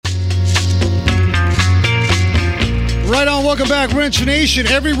Right on, welcome back, Wrench Nation.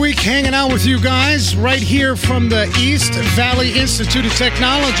 Every week hanging out with you guys right here from the East Valley Institute of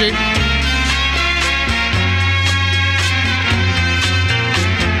Technology.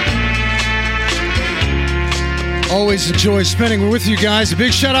 Always enjoy spending with you guys. A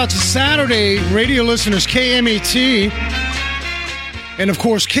big shout out to Saturday radio listeners, KMET, and of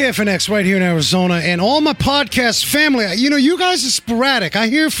course KFNX right here in Arizona, and all my podcast family. You know, you guys are sporadic. I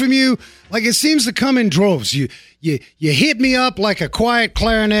hear from you like it seems to come in droves. You hit me up like a quiet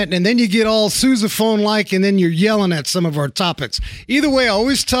clarinet, and then you get all sousaphone-like, and then you're yelling at some of our topics. Either way, I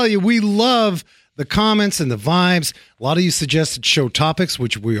always tell you we love the comments and the vibes. A lot of you suggested show topics,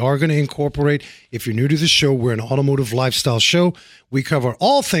 which we are going to incorporate. If you're new to the show, we're an automotive lifestyle show. We cover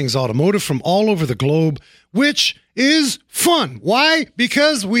all things automotive from all over the globe, which is fun. Why?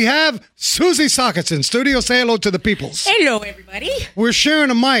 Because we have Susie Sockets in studio. Say hello to the peoples. Hello, everybody. We're sharing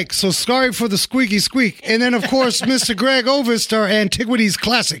a mic, so sorry for the squeaky squeak. And then, of course, Mr. Greg Ovist, our Antiquities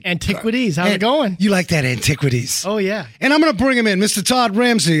Classic. Antiquities, how's it going? You like that, Antiquities? Oh, yeah. And I'm going to bring him in. Mr. Todd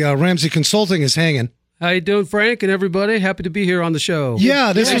Ramsey, Ramsey Consulting is hanging. How you doing, Frank, and everybody? Happy to be here on the show.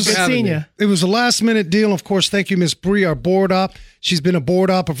 Yeah, this was It was a last-minute deal. Of course, thank you, Miss Bree, our board op. She's been a board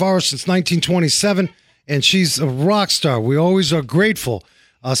op of ours since 1927, and she's a rock star. We always are grateful.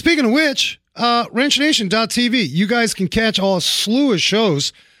 Speaking of which, WrenchNation.tv, you guys can catch all a slew of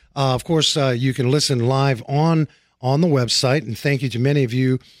shows. Of course, you can listen live on the website, and thank you to many of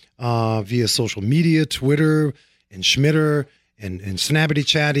you via social media, Twitter, and Schmitter, and Snappity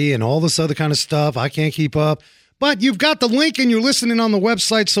Chatty and all this other kind of stuff. I can't keep up. But you've got the link and you're listening on the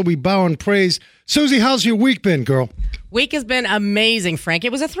website, so we bow and praise. Susie, how's your week been, girl? Week has been amazing, Frank.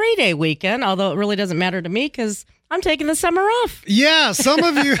 It was a 3-day weekend, although it really doesn't matter to me because I'm taking the summer off. Yeah, some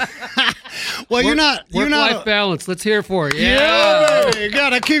of you. Well, you're not. Work-life balance. Let's hear for it. Yeah, baby. You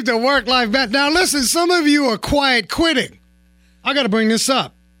got to keep the work-life balance. Now, listen, some of you are quiet quitting. I got to bring this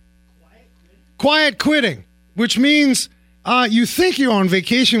up. Quiet quitting, which means you think you're on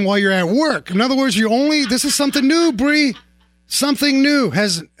vacation while you're at work. In other words, this is something new, Bree. Something new.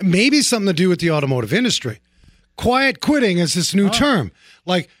 Has maybe something to do with the automotive industry. Quiet quitting is this new term.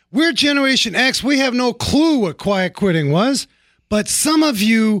 Like, we're Generation X. We have no clue what quiet quitting was. But some of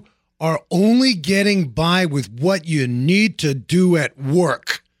you are only getting by with what you need to do at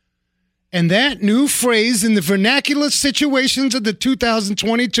work. And that new phrase in the vernacular situations of the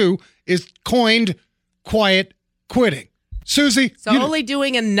 2022 is coined quiet quitting. Susie, So only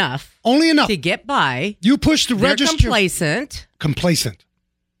doing enough to get by. You push the register. Complacent.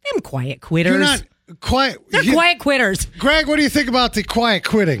 Them quiet quitters. You're not quiet. They're quiet quitters. Greg, what do you think about the quiet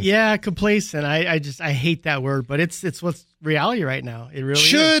quitting? Yeah, complacent. I hate that word, but it's what's reality right now. It really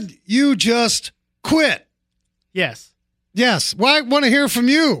Should you just quit? Yes. Yes. Well, I want to hear from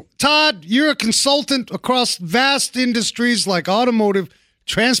you. Todd, you're a consultant across vast industries like automotive,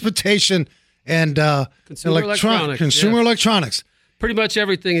 transportation, and Consumer electronics. Pretty much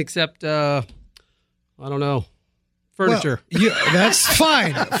everything except, I don't know, furniture. Well, that's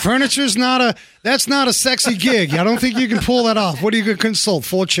fine. Furniture's not a sexy gig. I don't think you can pull that off. What are you going to consult?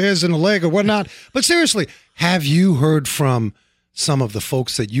 4 chairs and a leg or whatnot? But seriously, have you heard from some of the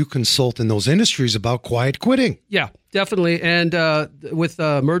folks that you consult in those industries about quiet quitting? Yeah, definitely. And with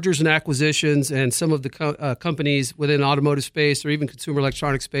mergers and acquisitions and some of the companies within automotive space or even consumer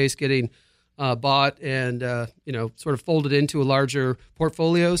electronic space getting bought and sort of folded into a larger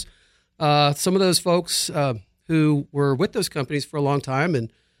portfolios. Some of those folks who were with those companies for a long time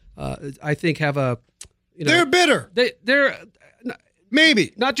and I think have they're bitter. They're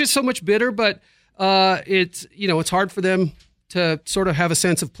maybe not just so much bitter, but it's hard for them to sort of have a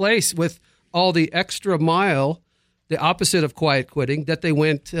sense of place with all the extra mile, the opposite of quiet quitting that they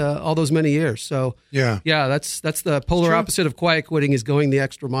went all those many years. So yeah, that's the polar opposite of quiet quitting is going the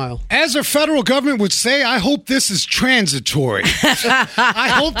extra mile. As our federal government would say, I hope this is transitory.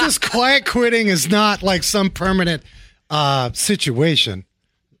 I hope this quiet quitting is not like some permanent situation.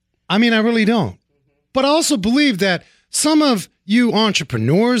 I mean, I really don't. But I also believe that some of you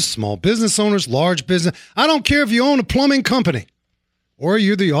entrepreneurs, small business owners, large business, I don't care if you own a plumbing company or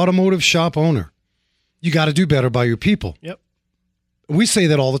you're the automotive shop owner. You got to do better by your people. Yep. We say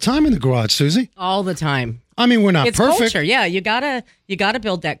that all the time in the garage, Susie. All the time. I mean, we're not it's perfect. Culture. Yeah, you gotta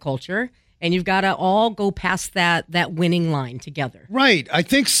build that culture, and you've got to all go past that winning line together. Right. I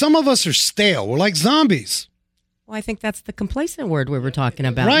think some of us are stale. We're like zombies. Well, I think that's the complacent word we were talking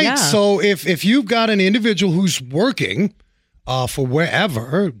about. Right. Yeah. So if you've got an individual who's working for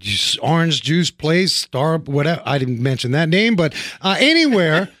wherever, orange juice place, Star, whatever. I didn't mention that name, but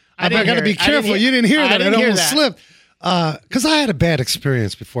anywhere. I got to be careful. You didn't hear that. It almost slipped. Because I had a bad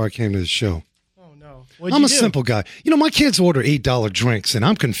experience before I came to the show. Oh, no. What'd I'm you a do? simple guy. My kids order $8 drinks, and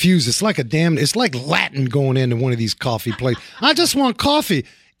I'm confused. It's like it's like Latin going into one of these coffee places. I just want coffee,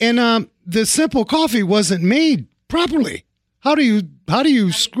 and the simple coffee wasn't made properly. How do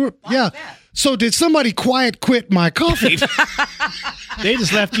you screw? Yeah. So did somebody quiet quit my coffee? They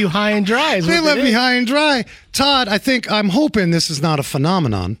just left you high and dry. is They what left me did. high and dry. Todd, I'm hoping this is not a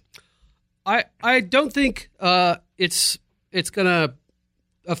phenomenon. I don't think it's going to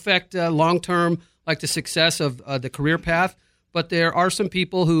affect long term like the success of the career path. But there are some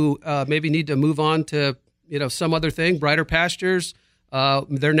people who maybe need to move on to some other thing, brighter pastures,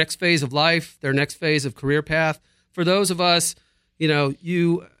 their next phase of life, their next phase of career path. For those of us,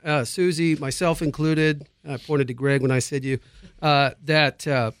 you, Susie, myself included, I pointed to Greg when I said you,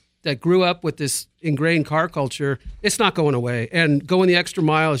 that grew up with this ingrained car culture, it's not going away. And going the extra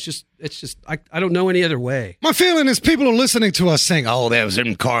mile is I don't know any other way. My feeling is people are listening to us saying, oh, there's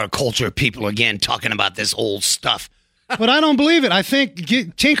in car culture people again talking about this old stuff. But I don't believe it. I think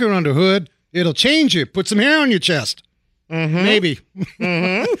tinker under hood, it'll change you. Put some hair on your chest. Mm-hmm. Maybe.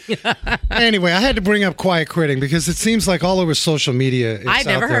 Mm-hmm. Anyway, I had to bring up quiet quitting because it seems like all over social media. I've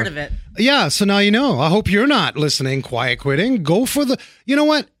never heard of it. Yeah, so now you know. I hope you're not listening, quiet quitting. Go for you know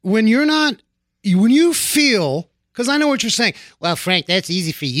what? When you feel, because I know what you're saying. Well, Frank, that's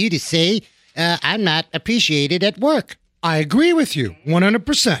easy for you to say. I'm not appreciated at work. I agree with you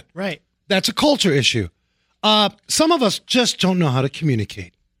 100%. Right. That's a culture issue. Some of us just don't know how to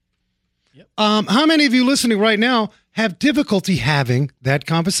communicate. Yep. How many of you listening right now have difficulty having that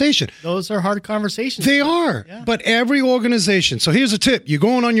conversation? Those are hard conversations. They are. Yeah. But every organization. So here's a tip. You're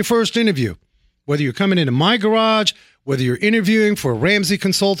going on your first interview, whether you're coming into my garage, whether you're interviewing for Ramsey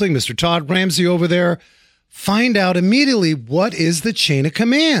Consulting, Mr. Todd Ramsey over there, find out immediately what is the chain of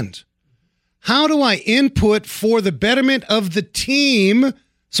command. How do I input for the betterment of the team?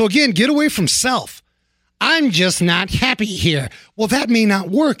 So again, get away from self. I'm just not happy here. Well, that may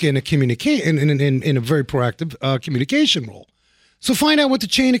not work in a in a very proactive communication role. So find out what the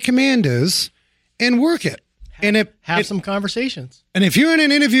chain of command is and work it. Have some conversations. And if you're in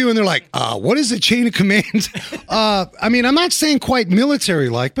an interview and they're like, what is the chain of command? I'm not saying quite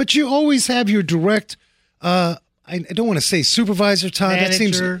military-like, but you always have your direct, I don't want to say supervisor, Todd. Manager. That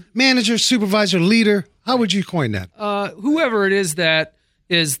seems manager, supervisor, leader. How would you coin that? Whoever it is that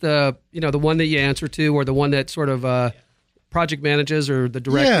is the one that you answer to, or the one that sort of project manages, or the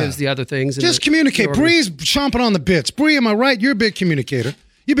directives, the other things. Just communicate. Bree's chomping on the bits. Bree, am I right? You're a big communicator.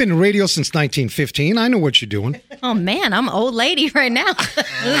 You've been in radio since 1915. I know what you're doing. Oh, man, I'm an old lady right now.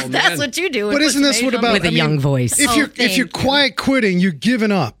 That's what you do. But isn't this what about... With a young voice. If you're quiet quitting, you're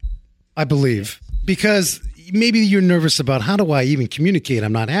giving up, I believe, because maybe you're nervous about, how do I even communicate?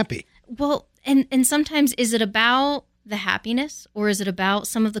 I'm not happy. Well, and sometimes, is it about the happiness, or is it about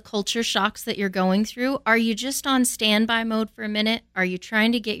some of the culture shocks that you're going through? Are you just on standby mode for a minute? Are you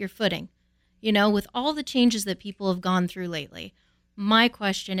trying to get your footing? With all the changes that people have gone through lately, my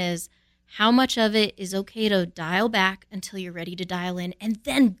question is, how much of it is okay to dial back until you're ready to dial in, and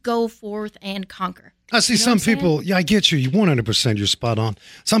then go forth and conquer? I see some people, I get you. You 100%, you're spot on.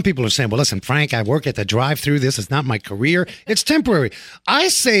 Some people are saying, well, listen, Frank, I work at the drive-thru. This is not my career. It's temporary. I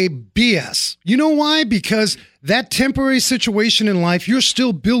say BS. You know why? Because that temporary situation in life, you're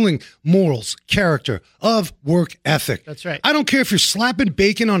still building morals, character, of work ethic. That's right. I don't care if you're slapping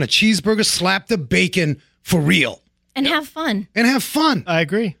bacon on a cheeseburger, slap the bacon for real. And have fun. And have fun. I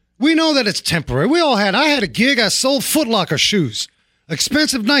agree. We know that it's temporary. I had a gig. I sold Foot Locker shoes.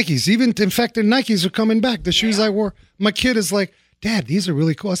 Expensive Nikes. Even infected Nikes are coming back. The shoes I wore. My kid is like, Dad, these are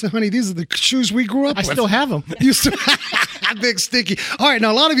really cool. I said, honey, these are the shoes we grew up with. I still have them. You still big stinky. All right,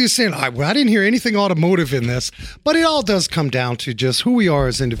 now a lot of you are saying, I didn't hear anything automotive in this, but it all does come down to just who we are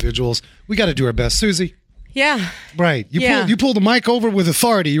as individuals. We got to do our best. Susie? Yeah. Right. You pulled the mic over with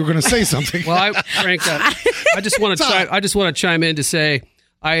authority. You were going to say something. Well, Frank, I just want to chime in to say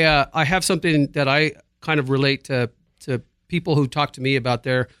I have something that I kind of relate to people who talk to me about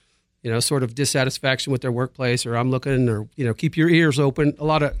their, sort of dissatisfaction with their workplace, or I'm looking, or keep your ears open.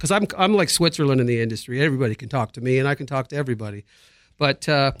 Because I'm like Switzerland in the industry. Everybody can talk to me, and I can talk to everybody. But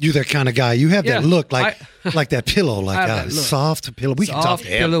you're that kind of guy. You have that look, like that pillow, like that a look. soft pillow. We can talk to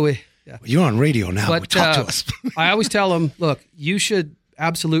him. Pillowy. Yeah. You're on radio now. But Talk to us. I always tell them, look, you should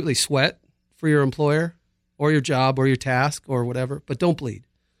absolutely sweat for your employer, or your job, or your task, or whatever, but don't bleed.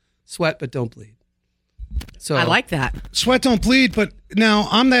 Sweat, but don't bleed. So I like that. Sweat don't bleed, but now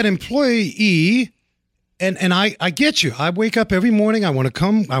I'm that employee, and I get you. I wake up every morning. I want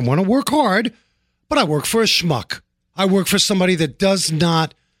to work hard, but I work for a schmuck. I work for somebody that does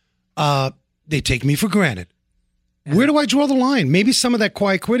not, they take me for granted. Where do I draw the line? Maybe some of that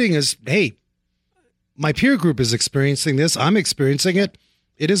quiet quitting is, hey, my peer group is experiencing this. I'm experiencing it.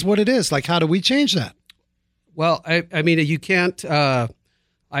 It is what it is. Like, how do we change that? Well, I mean, you can't.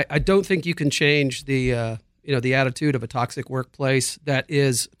 I don't think you can change the the attitude of a toxic workplace that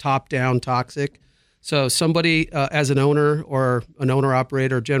is top down toxic. So somebody as an owner or an owner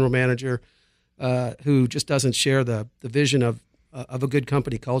operator, general manager, who just doesn't share the vision of a good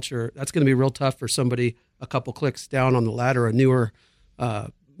company culture, that's going to be real tough for somebody a couple clicks down on the ladder, a newer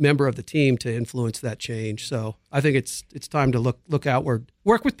member of the team, to influence that change. So I think it's time to look outward,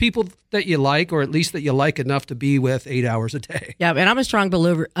 work with people that you like, or at least that you like enough to be with 8 hours a day. Yeah, and I'm a strong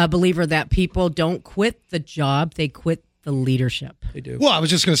believer that people don't quit the job; they quit the leadership. They do. Well, I was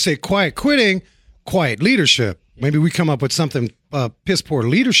just going to say quiet quitting, quiet leadership. Maybe we come up with something piss poor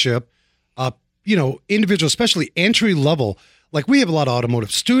leadership. Individuals, especially entry level. Like, we have a lot of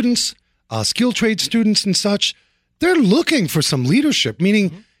automotive students, skilled trade students and such. They're looking for some leadership,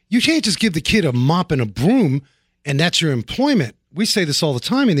 meaning you can't just give the kid a mop and a broom and that's your employment. We say this all the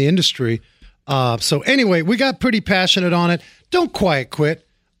time in the industry. So anyway, we got pretty passionate on it. Don't quiet quit.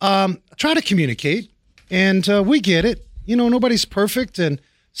 Try to communicate, and we get it. Nobody's perfect, and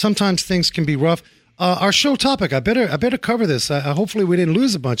sometimes things can be rough. Our show topic, I better cover this. Hopefully we didn't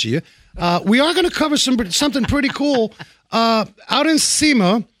lose a bunch of you. We are going to cover something pretty cool out in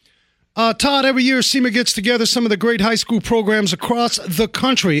SEMA. Todd, every year SEMA gets together some of the great high school programs across the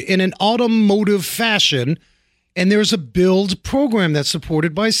country in an automotive fashion, and there's a build program that's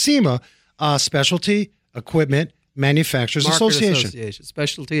supported by SEMA, Specialty Equipment Manufacturers Association.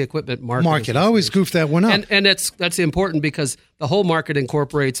 Specialty Equipment Market. I always goof that one up. And that's important because the whole market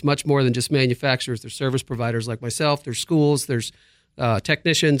incorporates much more than just manufacturers. There's service providers like myself. There's schools. There's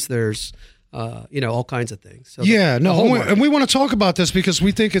technicians. There's all kinds of things. So and we want to talk about this because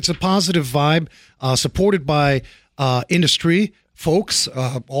we think it's a positive vibe, supported by industry folks,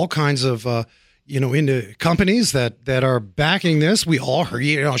 all kinds of into companies that are backing this. We all heard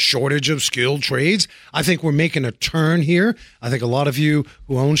a shortage of skilled trades. I think we're making a turn here. I think a lot of you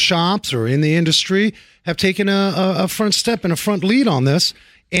who own shops or in the industry have taken a front step and a front lead on this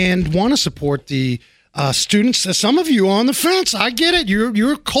and want to support the students. Some of you are on the fence. I get it.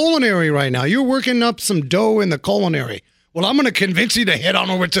 You're culinary right now. You're working up some dough in the culinary. Well, I'm going to convince you to head on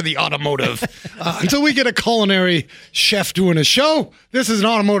over to the automotive. Until we get a culinary chef doing a show, this is an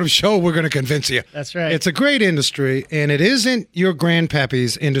automotive show. We're going to convince you. That's right. It's a great industry, and it isn't your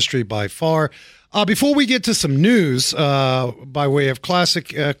grandpappy's industry by far. Before we get to some news by way of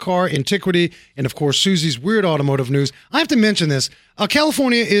classic car antiquity and, of course, Susie's weird automotive news, I have to mention this.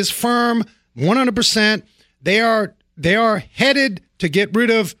 California is firm 100%. They are headed to get rid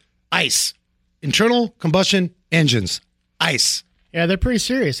of ICE, internal combustion engines. ICE. Yeah, they're pretty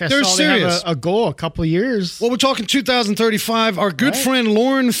serious. They're serious. They have a goal, a couple of years. Well, we're talking 2035. Our good friend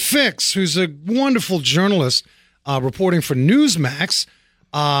Lauren Fix, who's a wonderful journalist reporting for Newsmax,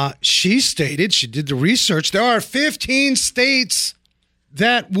 she stated, she did the research, there are 15 states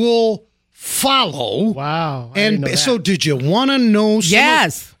that will follow. Wow. And so did you want to know which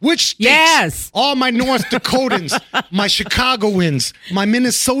states? Yes. All my North Dakotans, my Chicagoans, my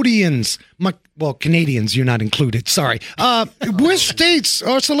Minnesotians, Canadians, you're not included. Sorry. Which states?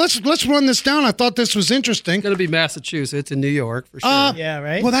 So let's run this down. I thought this was interesting. It's going to be Massachusetts and New York for sure. Yeah,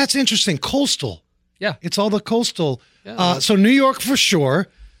 right? Well, that's interesting. Coastal. Yeah. It's all the coastal. Yeah. So New York for sure,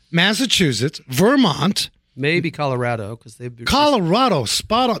 Massachusetts, Vermont. Maybe Colorado, because Colorado,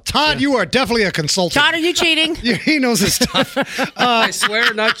 spot on. Todd, you are definitely a consultant. Todd, are you cheating? He knows his stuff. I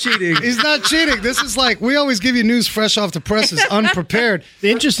swear, not cheating. He's not cheating. This is like, we always give you news fresh off the presses, unprepared.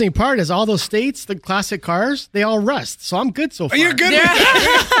 The interesting part is all those states, the classic cars, they all rust. So I'm good so far. You're good.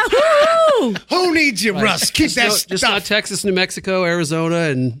 Who needs your rust? Keep that stuff. Just not Texas, New Mexico, Arizona,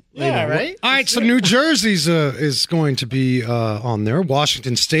 and right. All right, so New Jersey's is going to be on there.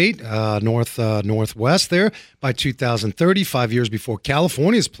 Washington State, northwest there by 2030, 5 years before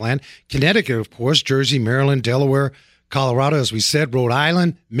California's plan. Connecticut, of course, Jersey, Maryland, Delaware, Colorado, as we said, Rhode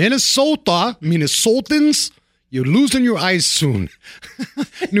Island, Minnesota, Minnesotans. You're losing your eyes soon.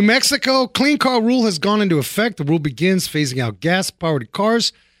 New Mexico, clean car rule has gone into effect. The rule begins phasing out gas-powered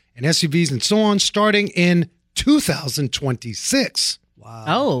cars and SUVs and so on, starting in 2026. Wow.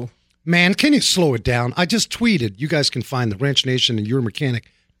 Oh. Man, can you slow it down? I just tweeted. You guys can find the Wrench Nation and Your Mechanic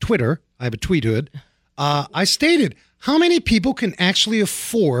Twitter. I have a tweet hood. I stated, how many people can actually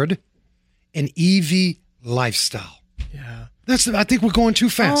afford an EV lifestyle? Yeah. I think we're going too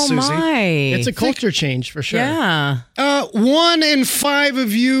fast, Susie. My. It's a culture change for sure. Yeah. 1 in 5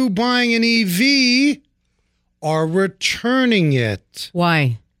 of you buying an EV are returning it.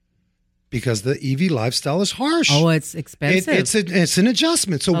 Why? Because the EV lifestyle is harsh. Oh, it's expensive. It's an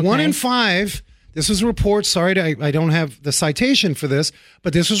adjustment. So 1 in 5 This was a report. Sorry, I don't have the citation for this,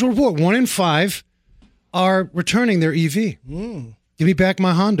 but this was a report. 1 in 5 are returning their EV. Give me back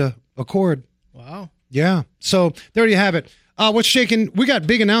my Honda Accord. Wow. Yeah. So there you have it. What's shaking? We got a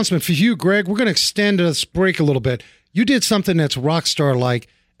big announcement for you, Greg. We're going to extend this break a little bit. You did something that's rock star-like,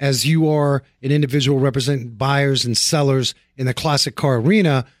 as you are an individual representing buyers and sellers in the classic car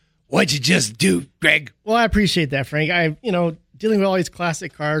arena. What'd you just do, Greg? Well, I appreciate that, Frank. Dealing with all these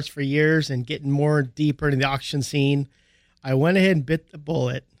classic cars for years and getting more deeper into the auction scene, I went ahead and bit the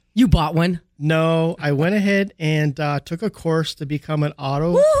bullet. You bought one? No, I went ahead and took a course to become an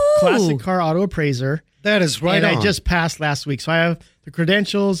classic car auto appraiser. That is right on. I just passed last week. So I have the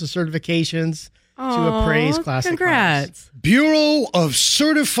credentials, the certifications to appraise classic congrats. cars. Bureau of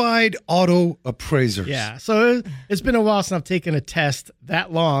Certified Auto Appraisers. Yeah. So it's been a while since I've taken a test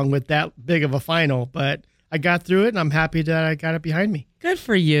that long with that big of a final, but I got through it, and I'm happy that I got it behind me. Good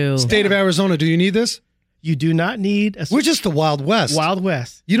for you. State of Arizona, do you need this? You do not need a We're just the Wild West. Wild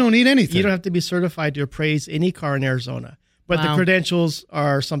West. You don't need anything. You don't have to be certified to appraise any car in Arizona, but Wow. the credentials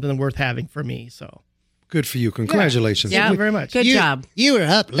are something worth having for me. So Good for you. Congratulations. Yeah. thank you very much. Good job. You were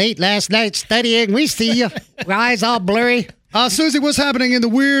up late last night studying. We see you. Eyes all blurry. Susie, what's happening in the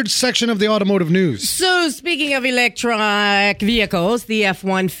weird section of the automotive news? So, speaking of electronic vehicles, the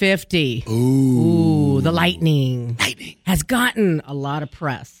F-150. Ooh, the Lightning. Has gotten a lot of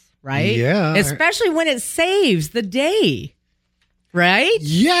press, right? Yeah. Especially when it saves the day, right?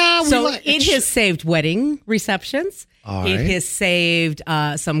 Yeah. So it has saved wedding receptions. All It right. has saved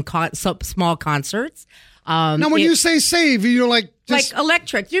some small concerts. Now, when you say save, you're like... Like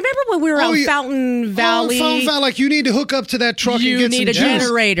electric. Do you remember when we were on Fountain Valley? Fountain Valley, like you need to hook up to that truck You and get need a some juice.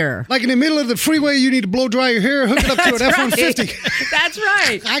 generator. Like in the middle of the freeway, you need to blow dry your hair, hook it up to an F-150. That's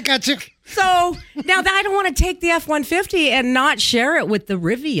right. I got you. So now that I don't want to take the F-150 and not share it with the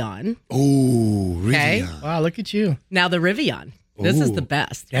Rivian. Ooh, really? Okay. Wow, look at you. Now the Rivian. This is the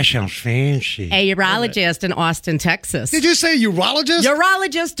best. That sounds fancy. A urologist in Austin, Texas. Did you say urologist?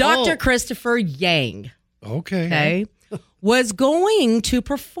 Urologist Dr. Oh. Christopher Yang, Okay. okay, was going to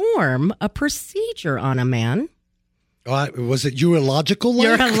perform a procedure on a man. Was it urological?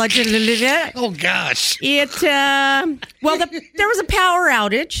 Urologist. Oh, gosh. There was a power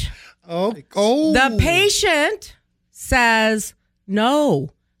outage. Oh. The patient says, no,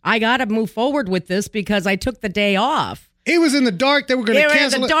 I got to move forward with this because I took the day off. He was in the dark. They were going They to were in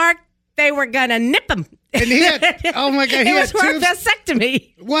cancel the it. dark. They were going to nip him. And he had, oh my God, he It was had for a tubes.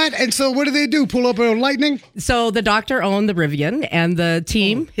 vasectomy. What? And so what do they do? Pull up a lightning? So the doctor owned the Rivian, and the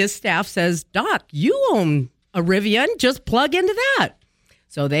team, his staff says, Doc, you own a Rivian. Just plug into that.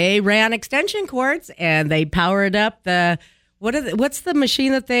 So they ran extension cords, and they powered up the, what's the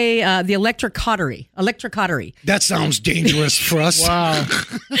machine that the electric cautery. That sounds dangerous for us. Wow.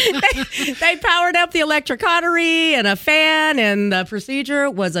 They powered up the electric cautery and a fan, and the procedure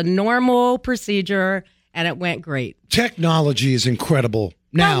was a normal procedure, and it went great. Technology is incredible.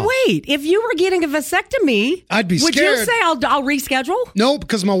 Now, But wait, if you were getting a vasectomy, I'd be would you scared. say I'll reschedule? no,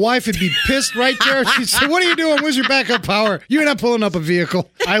 because my wife would be pissed right there. She'd say, what are you doing? Where's your backup power? You're not pulling up a vehicle.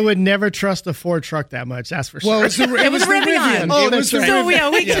 I would never trust a Ford truck that much, that's for sure. Well, it was the Rivian. Oh, It was that's the right.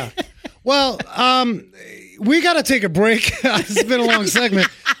 So Rivian. yeah, Well, we got to take a break. It's been a long segment,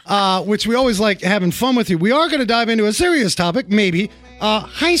 which we always like having fun with you. We are going to dive into a serious topic, maybe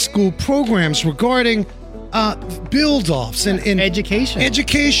high school programs regarding build-offs and Education.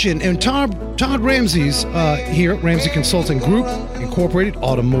 Education. And Todd Ramsey's here at Ramsey Consulting Group, Incorporated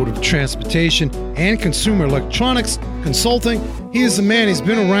Automotive Transportation and Consumer Electronics Consulting. He is the man. He's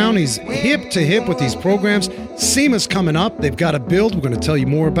been around. He's hip to hip with these programs. SEMA's coming up. They've got a build. We're going to tell you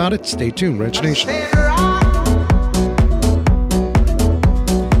more about it. Stay tuned. Wrench Nation.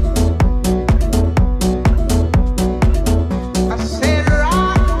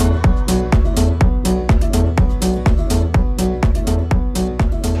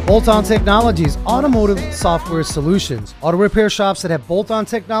 Bolt-On Technologies Automotive Software Solutions. Auto repair shops that have Bolt-On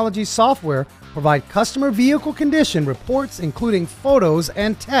Technologies software provide customer vehicle condition reports, including photos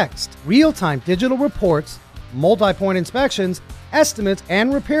and text, real-time digital reports, multi-point inspections, estimates,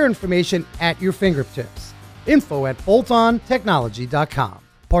 and repair information at your fingertips. Info at boltontechnology.com.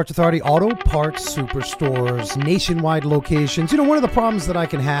 Parts Authority Auto Parts Superstores, nationwide locations. You know, one of the problems that I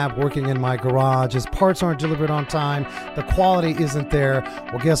can have working in my garage is parts aren't delivered on time, the quality isn't there.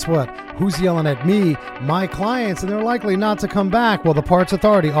 Well, guess what? Who's yelling at me? My clients, and they're likely not to come back. Well, the Parts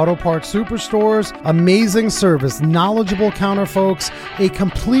Authority Auto Parts Superstores, amazing service, knowledgeable counter folks, a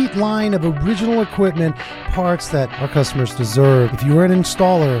complete line of original equipment, parts that our customers deserve. If you're an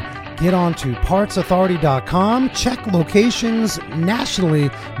installer, get on to partsauthority.com. Check locations nationally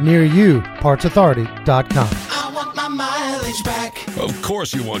near you. partsauthority.com. I want my mileage back. Of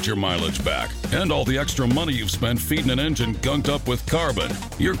course you want your mileage back. And all the extra money you've spent feeding an engine gunked up with carbon.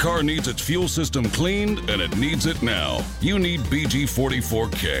 Your car needs its fuel system cleaned, and it needs it now. You need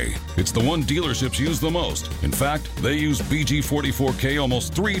BG44K. It's the one dealerships use the most. In fact, they use BG44K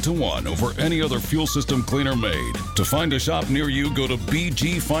almost 3-to-1 over any other fuel system cleaner made. To find a shop near you, go to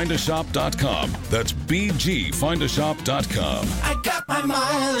bgfindashop.com. That's bgfindashop.com. I got my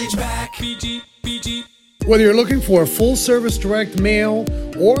mileage back. BG. Whether you're looking for a full-service direct mail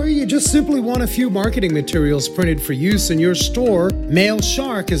or you just simply want a few marketing materials printed for use in your store, Mail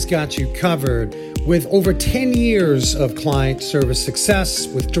Shark has got you covered. With over 10 years of client service success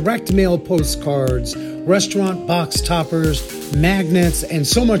with direct mail postcards, restaurant box toppers, magnets, and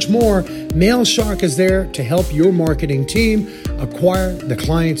so much more, Mail Shark is there to help your marketing team acquire the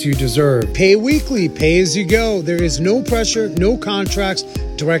clients you deserve. Pay weekly, pay as you go. There is no pressure, no contracts,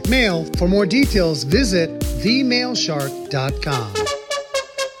 direct mail. For more details, visit themailshark.com.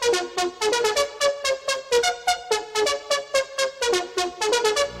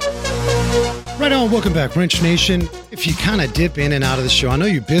 Right on, welcome back, Wrench Nation. If you kind of dip in and out of the show, I know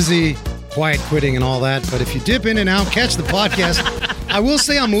you're busy, quiet quitting and all that, but if you dip in and out, catch the podcast. I will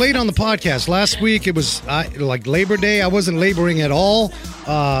say I'm late on the podcast. Last week it was like Labor Day. I wasn't laboring at all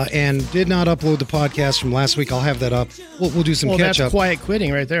and did not upload the podcast from last week. I'll have that up. We'll do some catch up. That's quiet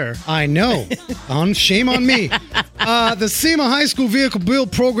quitting right there. I know. Shame on me. The SEMA High School Vehicle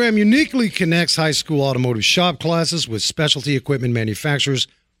Build Program uniquely connects high school automotive shop classes with specialty equipment manufacturers'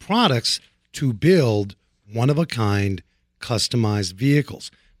 products to build one-of-a-kind customized vehicles.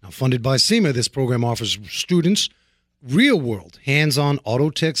 Now, funded by SEMA, this program offers students real-world, hands-on auto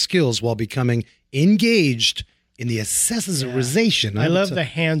tech skills while becoming engaged in the accessorization. I love the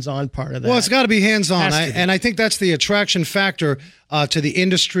hands-on part of that. Well, it's got to be hands-on, Has to be. and I think that's the attraction factor to the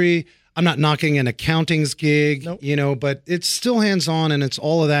industry. I'm not knocking an accounting's gig, but it's still hands-on, and it's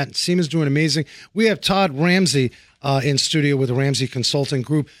all of that. SEMA's doing amazing. We have Todd Ramsey in studio with the Ramsey Consulting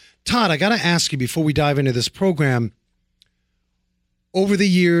Group. Todd, I got to ask you before we dive into this program, over the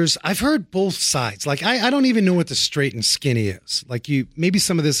years, I've heard both sides. Like, I don't even know what the straight and skinny is. Like, maybe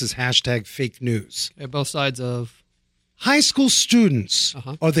some of this is hashtag fake news. Okay, both sides of high school students.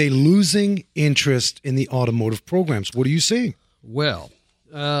 Are they losing interest in the automotive programs? What are you seeing? Well,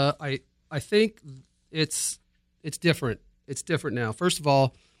 I think it's different. It's different now. First of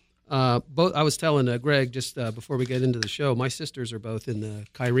all, both. I was telling Greg just before we get into the show, my sisters are both in the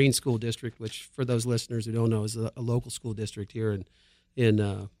Kyrene School District, which, for those listeners who don't know, is a local school district here in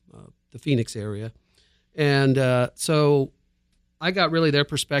the Phoenix area. And so I got really their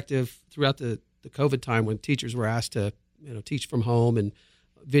perspective throughout the COVID time when teachers were asked to teach from home and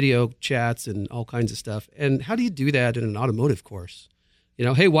video chats and all kinds of stuff. And how do you do that in an automotive course?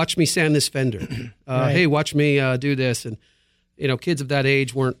 Hey, watch me sand this fender. Right. Hey, watch me do this. And kids of that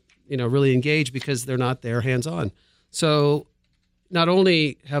age weren't really engaged because they're not there hands-on. So not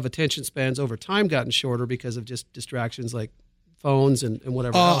only have attention spans over time gotten shorter because of just distractions like phones and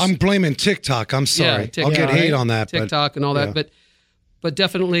whatever else. I'm blaming TikTok. I'm sorry. TikTok, I'll get hate on that. TikTok and all that. But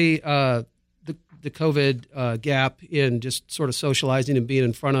definitely the COVID gap in just sort of socializing and being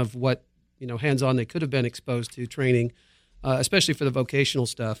in front of what, hands-on they could have been exposed to training, especially for the vocational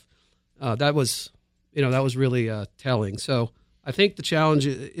stuff. That was really telling. So I think the challenge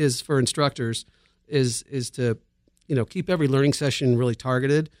is for instructors is to, keep every learning session really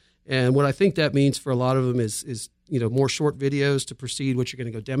targeted. And what I think that means for a lot of them is more short videos to precede what you're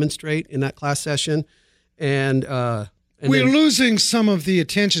going to go demonstrate in that class session. And we're losing some of the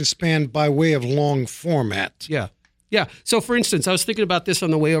attention span by way of long format. Yeah. So for instance, I was thinking about this on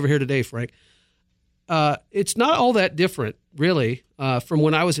the way over here today, Frank. It's not all that different, really, from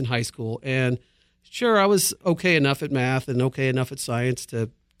when I was in high school. And sure, I was okay enough at math and okay enough at science to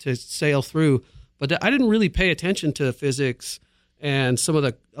sail through, but I didn't really pay attention to physics and some of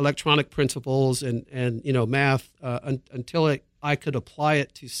the electronic principles and math until I could apply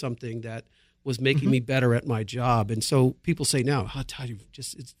it to something that was making me better at my job. And so people say now, Todd,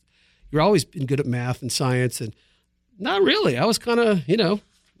 you're always been good at math and science, and not really. I was kind of,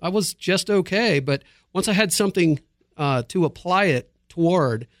 I was just okay. But once I had something to apply it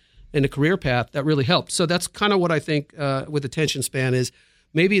toward in a career path, that really helped. So that's kind of what I think with attention span is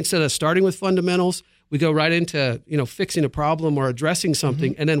maybe instead of starting with fundamentals, we go right into, fixing a problem or addressing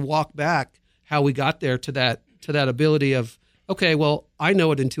something and then walk back how we got there to that ability of, okay, well, I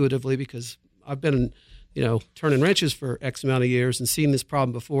know it intuitively because I've been, turning wrenches for X amount of years and seen this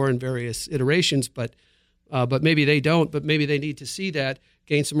problem before in various iterations, but But maybe they don't, but maybe they need to see that,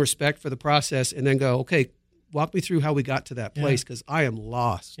 gain some respect for the process, and then go, okay, walk me through how we got to that place, because I am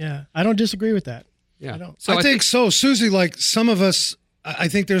lost. Yeah, I don't disagree with that. Yeah. I don't. So I think so, Susie. Like some of us, I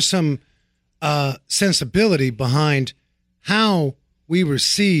think there's some sensibility behind how we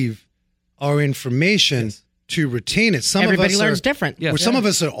receive our information to retain it. Everybody of us learns are, different. Well, some of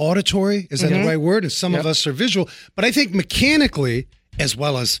us are auditory. Is that the right word? And some of us are visual. But I think mechanically, as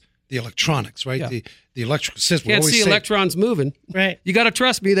well as the electronics, right? Yeah. The electrical system. Can't see electrons moving. Right. You got to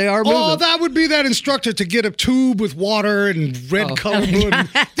trust me, they are moving. Oh, that would be that instructor to get a tube with water and red color.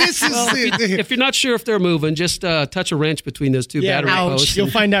 This is If you're not sure if they're moving, just touch a wrench between those two battery posts. You'll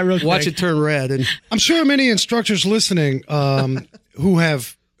find out real quick. Watch it turn red. And I'm sure many instructors listening who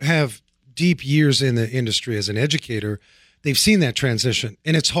have deep years in the industry as an educator, they've seen that transition,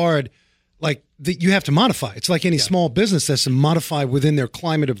 and it's hard. Like you have to modify. It's like any small business that's to modify within their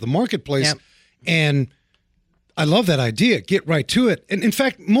climate of the marketplace. Yep. And I love that idea. Get right to it. And in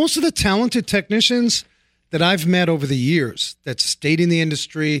fact, most of the talented technicians that I've met over the years that stayed in the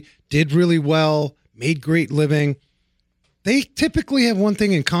industry, did really well, made great living, they typically have one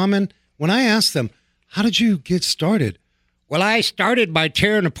thing in common. When I ask them, how did you get started? Well, I started by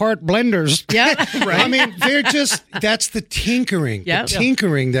tearing apart blenders. Yeah, right. I mean, they're just, that's the tinkering, Yep. the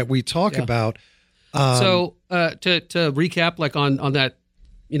tinkering that we talk about. so to recap, like on that,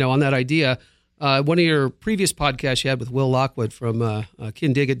 on that idea, one of your previous podcasts you had with Will Lockwood from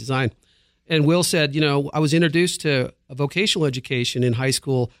Kindig Design, and Will said, I was introduced to a vocational education in high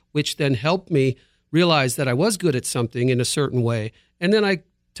school, which then helped me realize that I was good at something in a certain way. And then I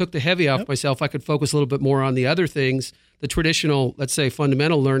took the heavy off myself. I could focus a little bit more on the other things, the traditional, let's say,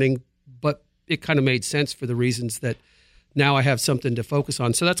 fundamental learning, but it kind of made sense for the reasons that now I have something to focus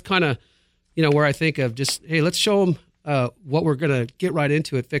on. So that's kind of, where I think of just, hey, let's show them what we're going to get right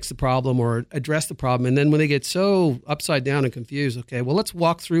into it, fix the problem or address the problem. And then when they get so upside down and confused, okay, well, let's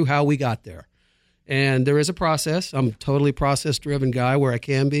walk through how we got there. And there is a process. I'm a totally process-driven guy where I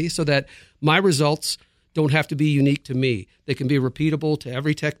can be, so that my results don't have to be unique to me. They can be repeatable to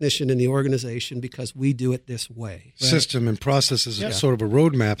every technician in the organization because we do it this way. System and process is sort of a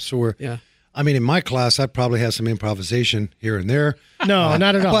roadmap. So I mean, in my class, I'd probably have some improvisation here and there. No,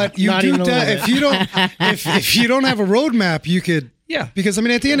 not at all. But you not do even a little if you don't if you don't have a roadmap, you could because I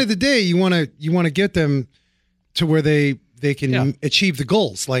mean, at the end of the day, you want to get them to where they can achieve the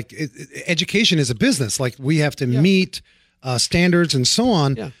goals. Like education is a business. Like we have to meet standards and so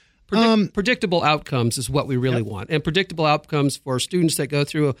on. Yeah. Predictable outcomes is what we really want. And predictable outcomes for students that go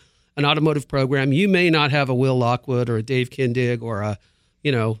through an automotive program. You may not have a Will Lockwood or a Dave Kindig or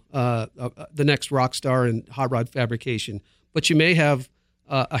the next rock star in hot rod fabrication, but you may have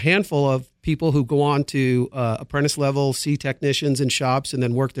a handful of people who go on to apprentice level, C technicians in shops, and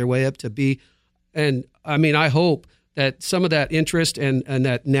then work their way up to B. And I mean, I hope that some of that interest and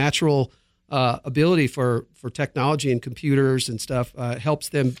that natural ability for technology and computers and stuff helps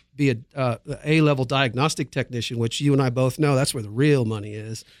them be a A-level diagnostic technician, which you and I both know that's where the real money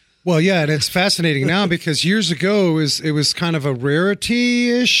is. Well, yeah, and it's fascinating now because years ago it was kind of a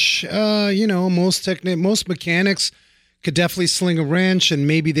rarity-ish. Most mechanics could definitely sling a wrench, and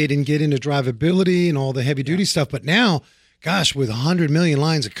maybe they didn't get into drivability and all the heavy-duty stuff. But now, gosh, with 100 million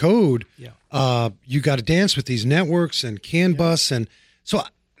lines of code, you got to dance with these networks and CAN bus. And so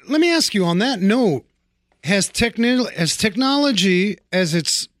let me ask you on that note, has technology as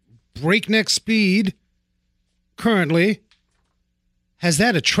its breakneck speed currently, has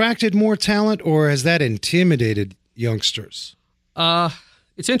that attracted more talent or has that intimidated youngsters?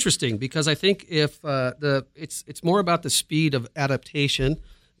 It's interesting because I think if it's more about the speed of adaptation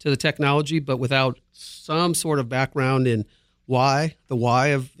to the technology, but without some sort of background in the why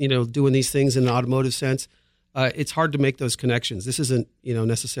of doing these things in an automotive sense, it's hard to make those connections. This isn't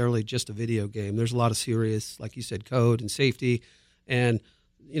necessarily just a video game. There's a lot of serious, like you said, code and safety and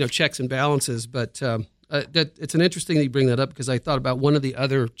checks and balances. But that it's an interesting that you bring that up because I thought about one of the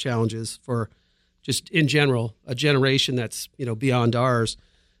other challenges for just in general a generation that's beyond ours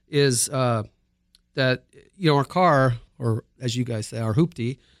is that our car, or as you guys say, our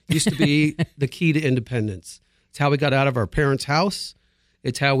hoopty, used to be the key to independence. It's how we got out of our parents' house.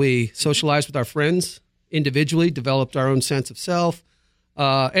 It's how we socialized with our friends individually, developed our own sense of self.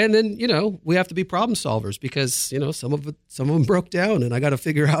 And then, we have to be problem solvers because, some of them broke down and I got to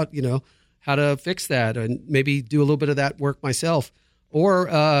figure out, how to fix that and maybe do a little bit of that work myself. Or,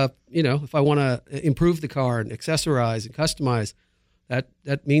 if I want to improve the car and accessorize and customize,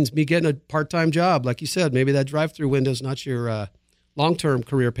 that means me getting a part-time job. Like you said, maybe that drive-through window is not your long-term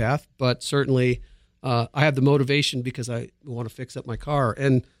career path, but certainly I have the motivation because I want to fix up my car.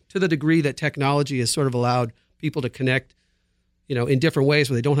 And to the degree that technology has sort of allowed people to connect, in different ways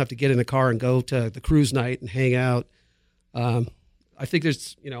where they don't have to get in the car and go to the cruise night and hang out. I think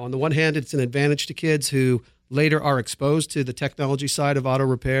there's, on the one hand, it's an advantage to kids who later are exposed to the technology side of auto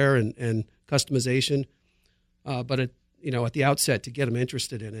repair and customization. But at the outset, to get them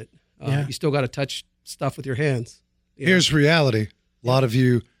interested in it, you still got to touch stuff with your hands. Here's reality. A lot of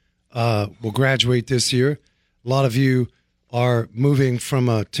you will graduate this year. A lot of you are moving from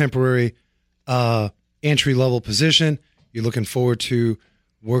a temporary entry-level position. You're looking forward to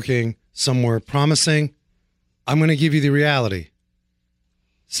working somewhere promising. I'm going to give you the reality.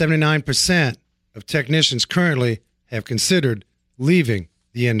 79% of technicians currently have considered leaving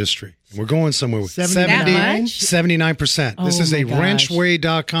the industry. And we're going somewhere with 79%. This is a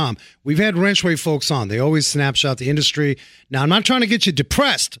wrenchway.com. We've had Wrenchway folks on. They always snapshot the industry. Now, I'm not trying to get you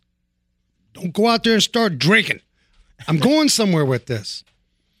depressed. Don't go out there and start drinking. I'm going somewhere with this.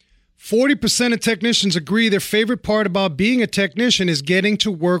 40% of technicians agree their favorite part about being a technician is getting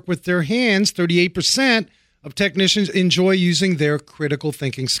to work with their hands. 38% of technicians enjoy using their critical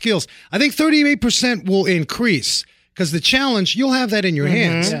thinking skills. I think 38% will increase because the challenge, you'll have that in your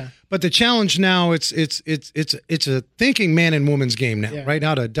hands. Yeah. But the challenge now, it's a thinking man and woman's game now, right?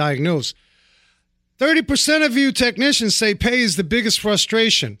 How to diagnose. 30% of you technicians say pay is the biggest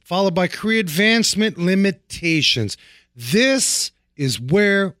frustration, followed by career advancement limitations. This is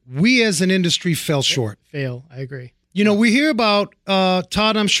where we as an industry fell short. I agree. We hear about,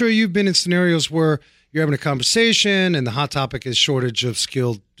 Todd, I'm sure you've been in scenarios where you're having a conversation and the hot topic is shortage of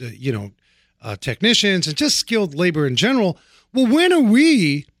skilled, technicians and just skilled labor in general. Well, when are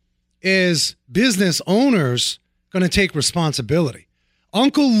we as business owners going to take responsibility?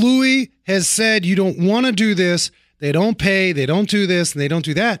 Uncle Louie has said you don't want to do this. They don't pay. They don't do this and they don't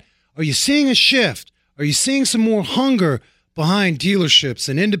do that. Are you seeing a shift? Are you seeing some more hunger behind dealerships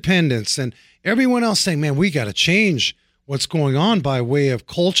and independents and everyone else saying, man, we got to change what's going on by way of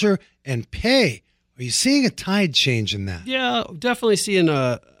culture and pay? Are you seeing a tide change in that? Yeah, definitely seeing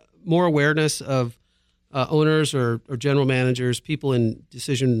more awareness of owners or general managers, people in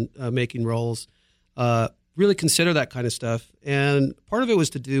decision-making roles, really consider that kind of stuff. And part of it was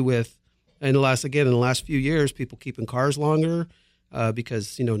to do with, in the last few years, people keeping cars longer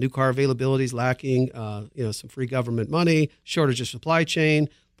because, new car availability is lacking, some free government money, shortage of supply chain,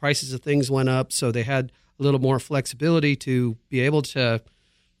 prices of things went up. So they had a little more flexibility to be able to,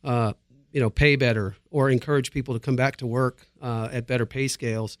 pay better or encourage people to come back to work at better pay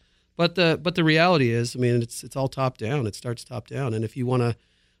scales. But the reality is, it's all top down. It starts top down. And if you want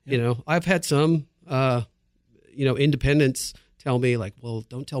to, I've had some, independents tell me like, well,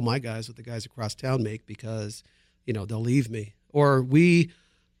 don't tell my guys what the guys across town make because, they'll leave me. Or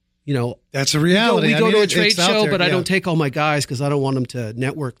that's a reality. We go to a trade show, but I don't take all my guys because I don't want them to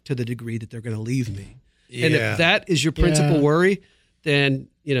network to the degree that they're going to leave me. Yeah. And if that is your principal worry, then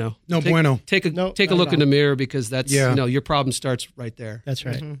take a look in the mirror because that's your problem starts right there. That's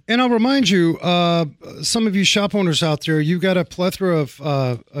right. Mm-hmm. And I'll remind you, some of you shop owners out there, you've got a plethora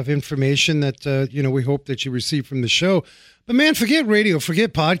of information that we hope that you receive from the show. But man, forget radio,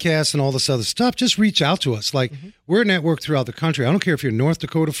 forget podcasts and all this other stuff. Just reach out to us. Like we're a network throughout the country. I don't care if you're in North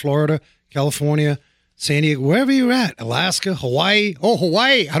Dakota, Florida, California, San Diego, wherever you're at, Alaska, Hawaii. Oh,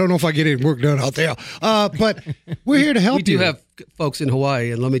 Hawaii. I don't know if I get any work done out there. But we're here to help you. We do have folks in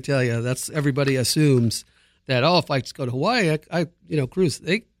Hawaii, and let me tell you, that's everybody assumes that, if I just go to Hawaii, I cruise.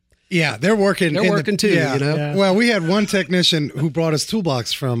 They're working. They're working too, Yeah. Well, we had one technician who brought us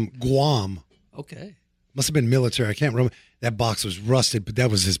toolbox from Guam. Okay. Must have been military. I can't remember. That box was rusted, but that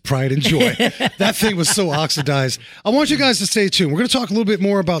was his pride and joy. That thing was so oxidized. I want you guys to stay tuned. We're going to talk a little bit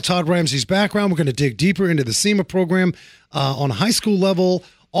more about Todd Ramsey's background. We're going to dig deeper into the SEMA program on a high school level,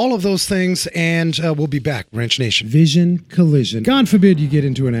 all of those things, and we'll be back. Wrench Nation. Vision Collision. God forbid you get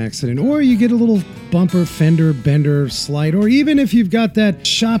into an accident, or you get a little bumper, fender, bender, slide, or even if you've got that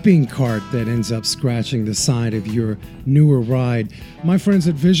shopping cart that ends up scratching the side of your newer ride. My friends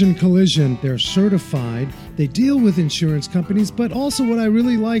at Vision Collision, they're certified. They deal with insurance companies, but also what I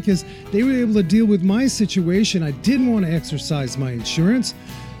really like is they were able to deal with my situation. I didn't want to exercise my insurance,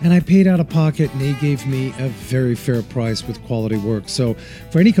 and I paid out of pocket, and they gave me a very fair price with quality work. So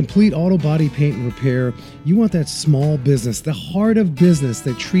for any complete auto body paint and repair, you want that small business, the heart of business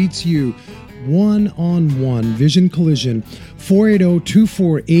that treats you one-on-one. Vision Collision,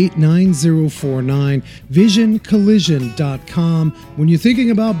 480-248-9049, visioncollision.com. When you're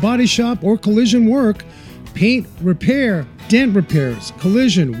thinking about body shop or collision work, paint repair, dent repairs,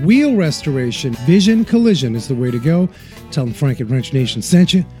 collision, wheel restoration, Vision Collision is the way to go. Tell them Frank at Wrench Nation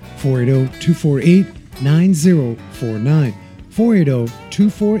sent you, 480-248-9049.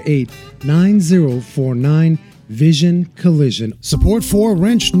 480-248-9049. Vision Collision. Support for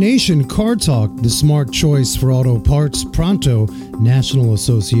Wrench Nation Car Talk, the smart choice for auto parts. Pronto National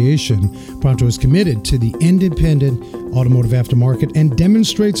Association. Pronto is committed to the independent automotive aftermarket and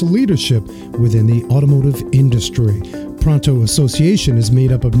demonstrates leadership within the automotive industry. Pronto Association is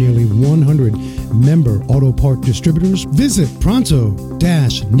made up of nearly 100 member auto part distributors. Visit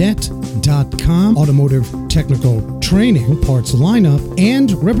pronto-net.com. Automotive technical training, parts lineup,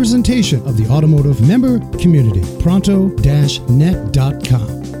 and representation of the automotive member community.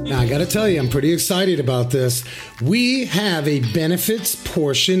 Pronto-net.com. Now, I got to tell you, I'm pretty excited about this. We have a benefits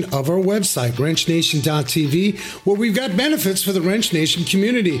portion of our website, wrenchnation.tv, where we've got benefits for the Wrench Nation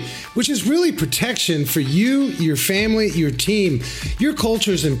community, which is really protection for you, your family, your team. Your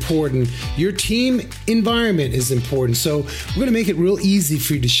culture is important. Your team environment is important. So we're going to make it real easy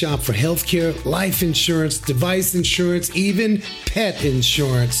for you to shop for healthcare, life insurance, device insurance, even pet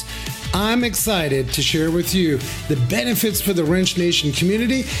insurance. I'm excited to share with you the benefits for the Wrench Nation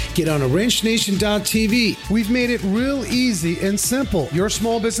community. Get on to wrenchnation.tv. We've made it real easy and simple. Your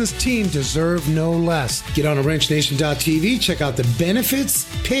small business team deserve no less. Get on to wrenchnation.tv, check out the benefits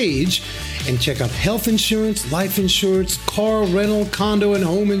page, and check out health insurance, life insurance, car rental, condo, and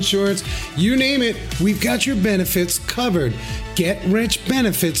home insurance. You name it, we've got your benefits covered.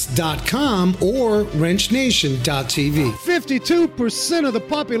 GetWrenchBenefits.com or WrenchNation.tv. 52% of the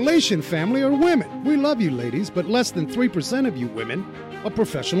population, family, are women. We love you, ladies, but less than 3% of you women are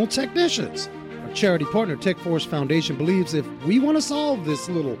professional technicians. Our charity partner, TechForce Foundation, believes if we want to solve this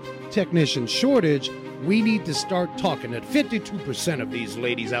little technician shortage, we need to start talking at 52% of these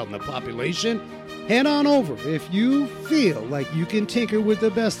ladies out in the population. Head on over. If you feel like you can tinker with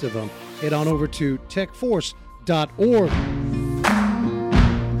the best of them, head on over to techforce.org.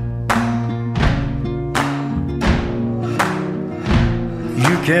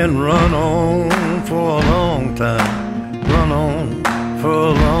 You can run on for a long time, run on for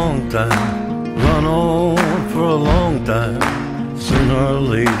a long time, run on for a long time. Sooner or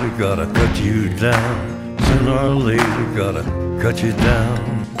later, gotta cut you down. Sooner or later, gotta cut you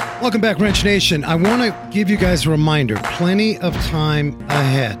down. Welcome back, Wrench Nation. I want to give you guys a reminder. Plenty of time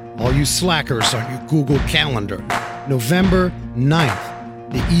ahead. All you slackers on your Google Calendar. November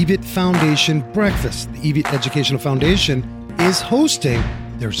 9th, the EVIT Foundation Breakfast. The EVIT Educational Foundation is hosting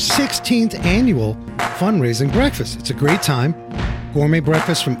their 16th annual fundraising breakfast. It's a great time. Gourmet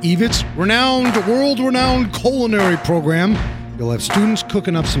breakfast from EVIT's world-renowned culinary program. You'll have students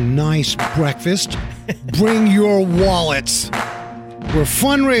cooking up some nice breakfast. Bring your wallets. We're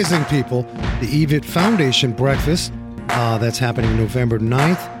fundraising, people. The EVIT Foundation Breakfast. That's happening November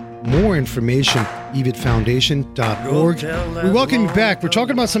 9th. More information, evitfoundation.org. We welcome you back. We're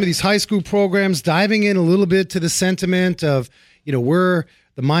talking about some of these high school programs, diving in a little bit to the sentiment of, where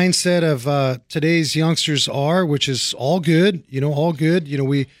the mindset of today's youngsters are, which is all good, all good.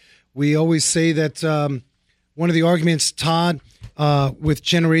 We always say that one of the arguments, Todd, with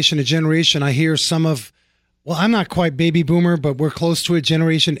generation to generation, I hear some of, I'm not quite baby boomer, but we're close to it,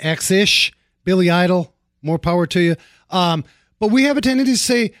 Generation X-ish, Billy Idol, more power to you. But we have a tendency to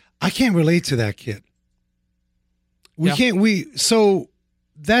say, I can't relate to that kid. So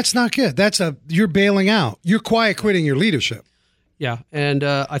that's not good. You're bailing out. You're quiet quitting your leadership. Yeah, and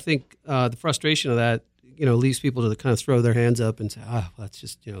I think the frustration of that, leaves people to kind of throw their hands up and say, that's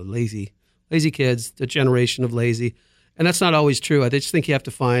just, lazy kids, the generation of lazy. And that's not always true. I just think you have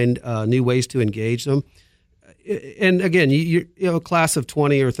to find new ways to engage them. And again, you have a class of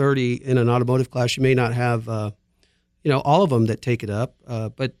 20 or 30 in an automotive class. You may not have, all of them that take it up,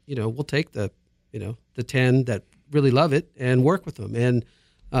 but we'll take the 10 that really love it and work with them. And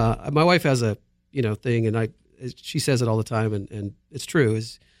my wife has a thing, and she says it all the time, and it's true.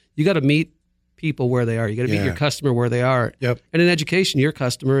 Is you got to meet people where they are. You got to meet your customer where they are. Yep. And in education, your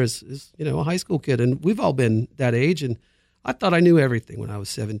customer is a high school kid, and we've all been that age. And I thought I knew everything when I was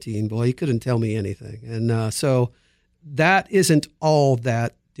 17. Boy, you couldn't tell me anything. And so that isn't all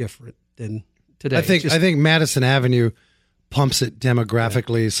that different than today. I think Madison Avenue pumps it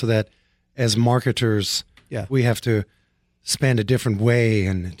demographically so that as marketers, we have to spend a different way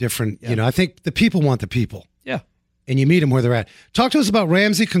and different, I think the people want the people. Yeah. And you meet them where they're at. Talk to us about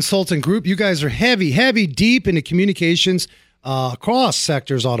Ramsey Consulting Group. You guys are heavy, deep into communications across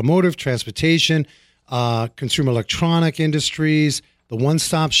sectors, automotive, transportation, consumer electronic industries, the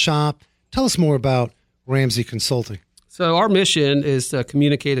one-stop shop. Tell us more about Ramsey Consulting. So our mission is to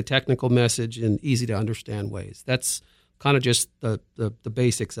communicate a technical message in easy-to-understand ways. That's kind of just the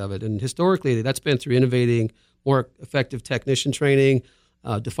basics of it. And historically, that's been through innovating more effective technician training,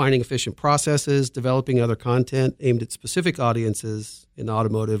 defining efficient processes, developing other content aimed at specific audiences in the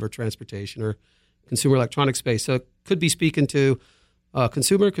automotive or transportation or consumer electronics space. So it could be speaking to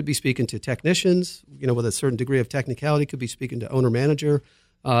consumer, could be speaking to technicians, with a certain degree of technicality, could be speaking to owner-manager.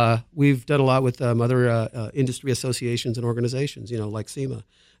 We've done a lot with other industry associations and organizations, like SEMA.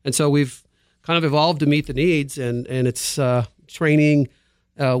 And so we've kind of evolved to meet the needs, and it's training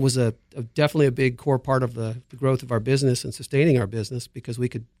was definitely a big core part of the growth of our business and sustaining our business, because we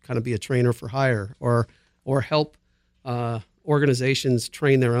could kind of be a trainer for hire or help organizations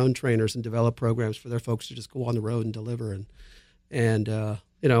train their own trainers and develop programs for their folks to just go on the road and deliver. And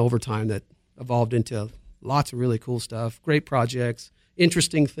over time that evolved into lots of really cool stuff, great projects,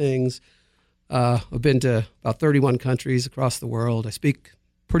 interesting things. I've been to about 31 countries across the world. I speak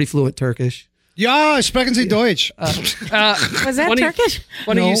pretty fluent Turkish. Ja, sprechen Sie Deutsch. Was that Turkish?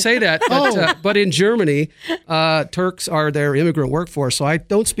 Funny you say that. But in Germany, Turks are their immigrant workforce. So I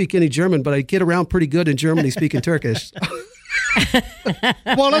don't speak any German, but I get around pretty good in Germany speaking Turkish.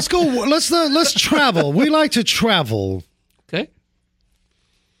 Well, let's go. Let's travel. We like to travel. Okay.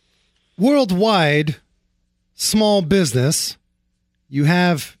 Worldwide, small business. You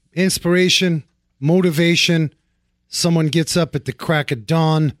have inspiration, motivation. Someone gets up at the crack of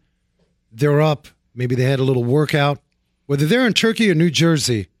dawn. They're up. Maybe they had a little workout. Whether they're in Turkey or New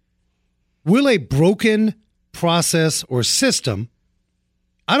Jersey, will a broken process or system,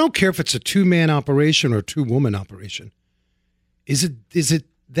 I don't care if it's a two-man operation or a two-woman operation, is it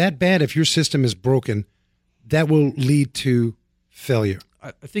that bad if your system is broken that will lead to failure?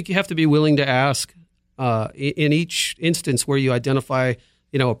 I think you have to be willing to ask in each instance where you identify,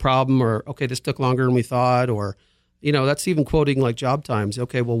 a problem, or, okay, this took longer than we thought, or, that's even quoting like job times.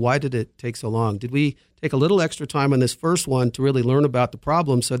 Okay, well, why did it take so long? Did we take a little extra time on this first one to really learn about the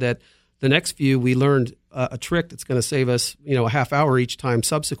problem so that the next few we learned a trick that's going to save us, a half hour each time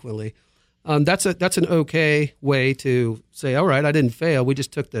subsequently? That's an okay way to say, all right, I didn't fail. We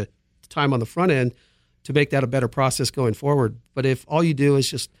just took the time on the front end to make that a better process going forward. But if all you do is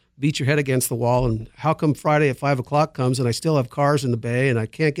just beat your head against the wall, and how come Friday at 5 o'clock comes and I still have cars in the bay and I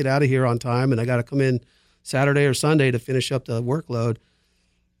can't get out of here on time and I got to come in Saturday or Sunday to finish up the workload,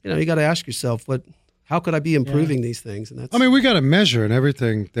 you got to ask yourself, how could I be improving these things? And that's, we got to measure and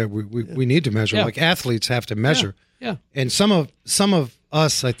everything that we need to measure. Yeah. Like athletes have to measure. Yeah. And some of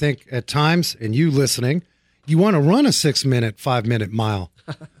us, I think, at times, and you listening, you want to run a 6-minute, 5-minute mile.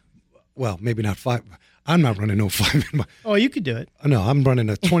 Well, maybe not 5. I'm not running no 5-minute mile. Oh, you could do it. No, I'm running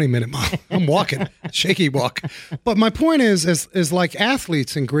a 20-minute mile. I'm walking, shaky walk. But my point is like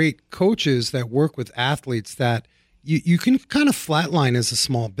athletes and great coaches that work with athletes, that you can kind of flatline as a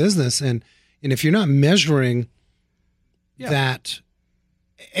small business. And if you're not measuring that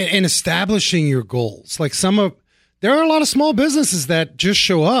and establishing your goals, like there are a lot of small businesses that just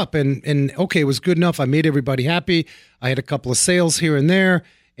show up and okay, it was good enough. I made everybody happy. I had a couple of sales here and there,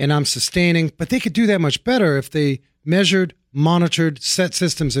 and I'm sustaining. But they could do that much better if they measured, monitored, set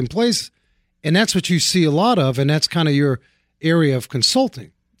systems in place. And that's what you see a lot of, and that's kind of your area of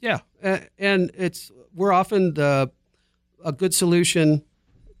consulting. Yeah, and we're often a good solution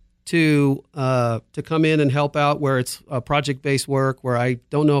to come in and help out where it's project-based work, where I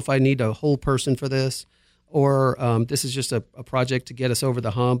don't know if I need a whole person for this, or this is just a project to get us over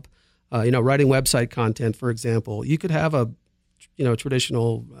the hump. Writing website content, for example. You could have a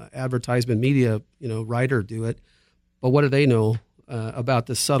traditional advertisement media writer do it, but what do they know about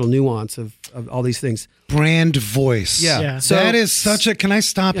the subtle nuance of all these things? Brand voice. Yeah. So that is such a. Can I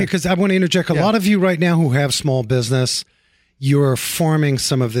stop you, because I want to interject? A lot of you right now who have small business, you're farming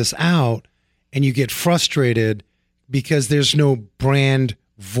some of this out, and you get frustrated because there's no brand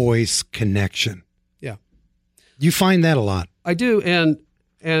voice connection. Yeah. You find that a lot. I do,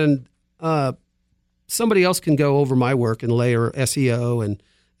 and somebody else can go over my work and layer SEO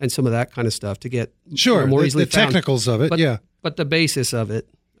and some of that kind of stuff to get more easily the technicals of it, but the basis of it,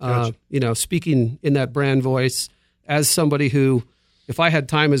 Gotcha. Speaking in that brand voice as somebody who, if I had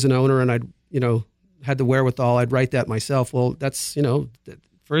time as an owner and I'd had the wherewithal, I'd write that myself. Well, that's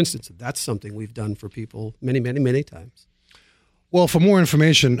for instance, that's something we've done for people many, many, many times. Well, for more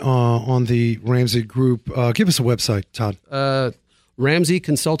information on the Ramsey Group, give us a website, Todd.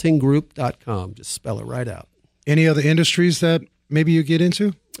 RamseyConsultingGroup.com. Just spell it right out. Any other industries that maybe you get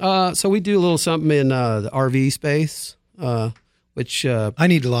into? So we do a little something in the RV space, which I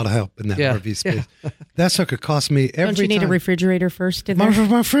need a lot of help in that RV space. Yeah. That sucker cost me every time. Don't you need a refrigerator first in my there?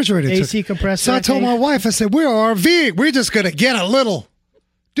 refrigerator. AC compressor. So I told my wife, I said, we're RV. We're just going to get a little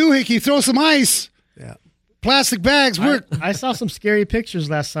doohickey, throw some ice. Yeah. Plastic bags. I saw some scary pictures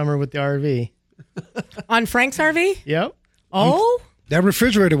last summer with the RV. On Frank's RV? Yep. Oh? That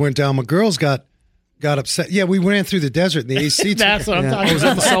refrigerator went down. My girls got upset. Yeah, we ran through the desert in the AC. That's what I'm talking Was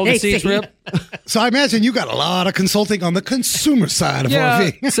that the about. Salton Sea trip? So I imagine you got a lot of consulting on the consumer side of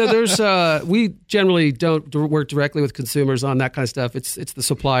RV. So there's we generally don't work directly with consumers on that kind of stuff. It's the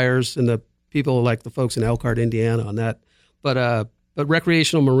suppliers and the people like the folks in Elkhart, Indiana on that. But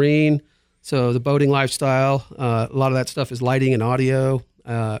recreational marine, so the boating lifestyle, a lot of that stuff is lighting and audio,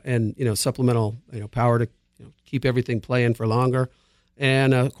 and supplemental power to keep everything playing for longer.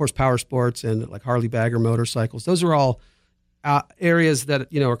 And of course, power sports and like Harley Bagger motorcycles. Those are all areas that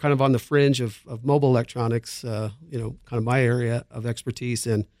are kind of on the fringe of mobile electronics. Kind of my area of expertise,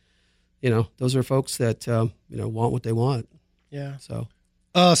 and those are folks that want what they want. Yeah. So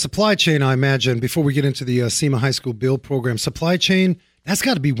supply chain, I imagine. Before we get into the SEMA High School Build program, supply chain, that's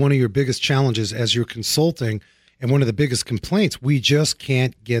got to be one of your biggest challenges as you're consulting, and one of the biggest complaints. We just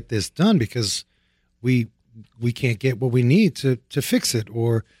can't get this done because we can't get what we need to fix it,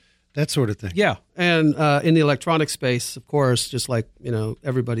 or that sort of thing. Yeah, and in the electronic space, of course, just like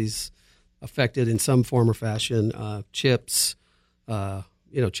everybody's affected in some form or fashion. Chips,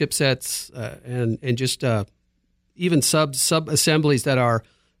 chipsets, and just even sub assemblies that are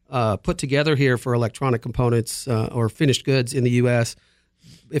put together here for electronic components or finished goods in the U.S.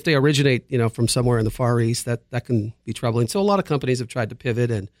 If they originate, from somewhere in the Far East, that can be troubling. So a lot of companies have tried to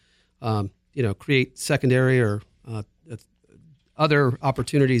pivot and create secondary or other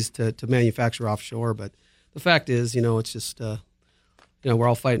opportunities to manufacture offshore. But the fact is, it's just, we're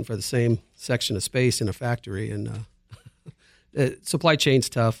all fighting for the same section of space in a factory, and supply chain's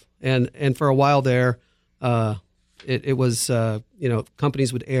tough. And for a while there, it was,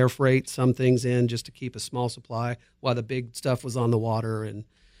 companies would air freight some things in just to keep a small supply while the big stuff was on the water. And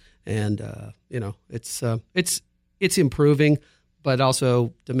it's improving, but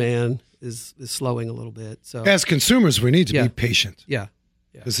also demand is slowing a little bit. So as consumers, we need to be patient. Yeah.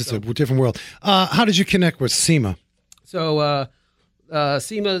 Because it's a different world. How did you connect with SEMA? So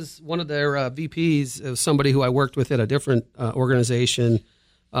SEMA's one of their VPs is somebody who I worked with at a different organization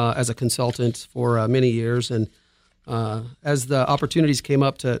as a consultant for many years. And as the opportunities came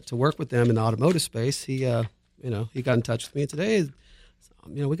up to work with them in the automotive space, he got in touch with me. And today,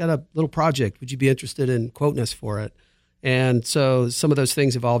 we got a little project. Would you be interested in quoting us for it? And so some of those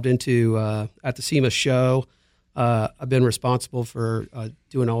things evolved into at the SEMA show. I've been responsible for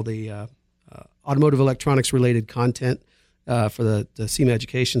doing all the automotive electronics related content for the SEMA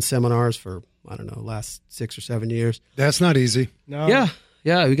education seminars for, last 6 or 7 years. That's not easy. No.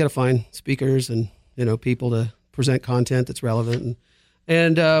 Yeah. We got to find speakers and, people to present content that's relevant.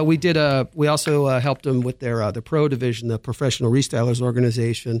 And we also helped them with their pro division, the Professional Restylers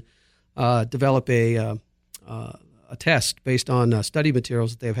Organization, develop a test based on study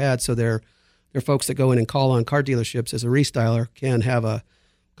materials that they've had. So they're folks that go in and call on car dealerships as a restyler can have a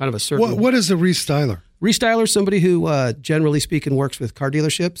kind of a certain... What is a restyler? Restyler is somebody who, generally speaking, works with car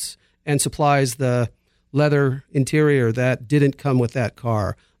dealerships and supplies the leather interior that didn't come with that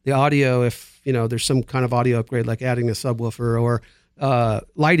car. The audio, if there's some kind of audio upgrade like adding a subwoofer or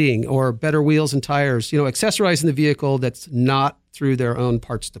lighting or better wheels and tires, accessorizing the vehicle that's not through their own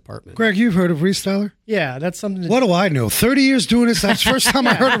parts department. Greg, you've heard of restyler? Yeah, that's something. What do I know? 30 years doing this. That's the first time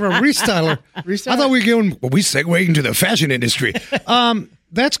I heard of a restyler. I thought we segued into the fashion industry.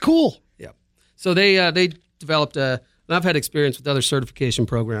 That's cool. Yeah. So they developed and I've had experience with other certification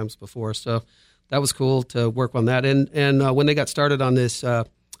programs before, so that was cool to work on that. And when they got started on this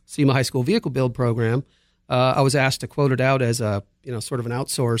SEMA High School Vehicle Build program, I was asked to quote it out as a sort of an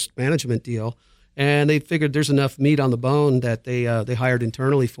outsourced management deal. And they figured there's enough meat on the bone that they hired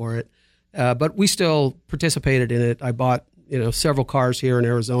internally for it. But we still participated in it. I bought, several cars here in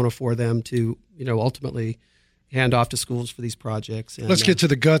Arizona for them to, ultimately hand off to schools for these projects. And, let's get to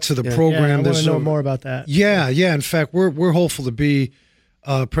the guts of the program. Yeah, I want to know more about that. Yeah. In fact, we're hopeful to be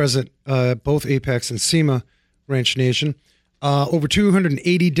present both Apex and SEMA Ranch Nation. Over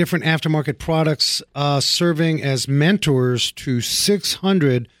 280 different aftermarket products serving as mentors to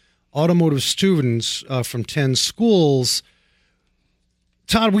 600 automotive students from 10 schools.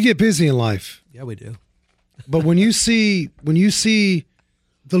 Todd, we get busy in life. Yeah, we do. But when you see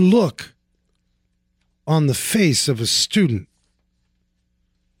the look on the face of a student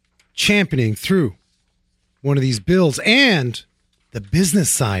championing through one of these builds and the business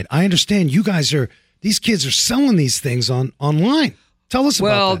side, I understand you guys these kids are selling these things online. Tell us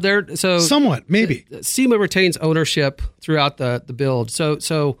about that. Well, so somewhat, maybe. SEMA retains ownership throughout the build.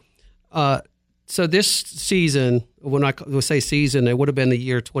 So this season, when I say season, it would have been the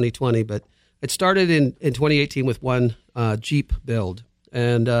year 2020, but it started in 2018 with one Jeep build,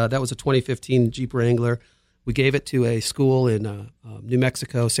 and that was a 2015 Jeep Wrangler. We gave it to a school in New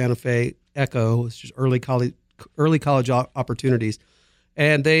Mexico, Santa Fe Echo, which is early college opportunities.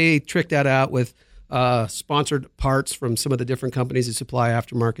 And they tricked that out with sponsored parts from some of the different companies that supply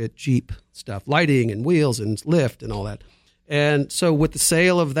aftermarket Jeep stuff, lighting and wheels and lift and all that. And so with the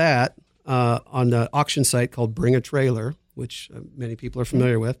sale of that on the auction site called Bring a Trailer, which many people are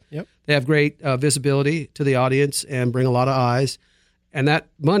familiar with, Yep. they have great visibility to the audience and bring a lot of eyes. And that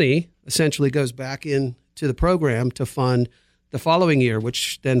money essentially goes back into the program to fund the following year,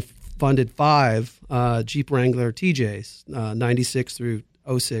 which then funded 5 Jeep Wrangler TJs, 96 through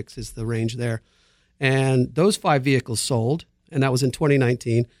 06 is the range there. And those 5 vehicles sold, and that was in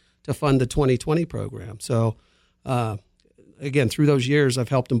 2019, to fund the 2020 program. So, again, through those years, I've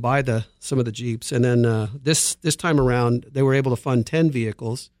helped them buy some of the Jeeps. And then this time around, they were able to fund 10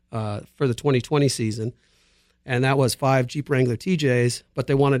 vehicles for the 2020 season. And that was 5 Jeep Wrangler TJs, but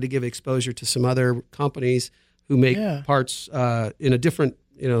they wanted to give exposure to some other companies who make parts in a different,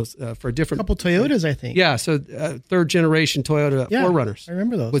 for a different. A couple Toyotas, I think. Yeah, so third generation Toyota 4Runners. I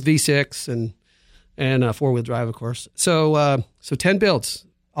remember those. With V6 and 4-wheel drive, of course. So 10 builds,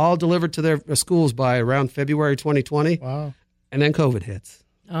 all delivered to their schools by around February 2020. Wow. And then COVID hits.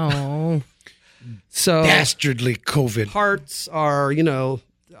 Oh. So Dastardly COVID. Parts are,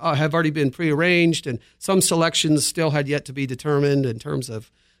 have already been prearranged, and some selections still had yet to be determined in terms of,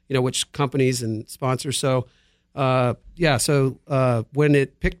 which companies and sponsors. So, when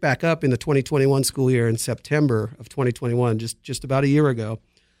it picked back up in the 2021 school year in September of 2021, just about a year ago,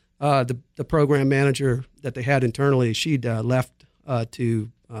 the program manager that they had internally, she'd left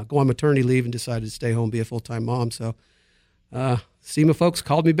to go on maternity leave and decided to stay home, be a full-time mom. So SEMA folks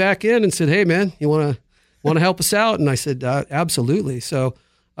called me back in and said, "Hey, man, you want to help us out?" And I said, "Absolutely." So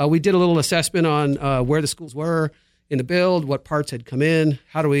we did a little assessment on where the schools were in the build, what parts had come in,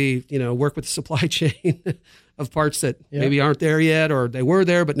 how do we, work with the supply chain of parts that maybe aren't there yet, or they were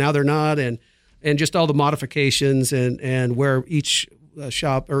there but now they're not, and just all the modifications and where each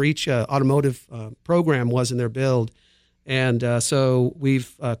shop or each automotive program was in their build. And so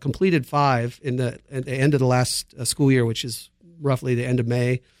we've completed 5 at the end of the last school year, which is roughly the end of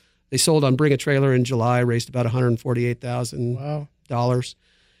May. They sold on Bring a Trailer in July, raised about $148,000.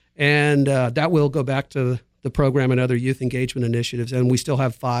 And that will go back to the program and other youth engagement initiatives. And we still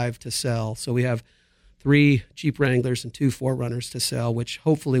have 5 to sell. So we have 3 Jeep Wranglers and 2 4Runners to sell, which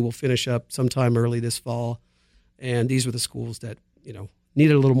hopefully will finish up sometime early this fall. And these were the schools that,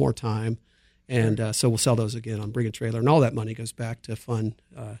 needed a little more time. And so we'll sell those again on Bring a Trailer. And all that money goes back to fund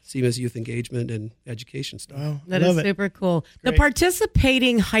SEMA's youth engagement and education stuff. Wow, that is super cool. Great. The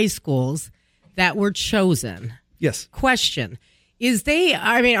participating high schools that were chosen. Yes. Question.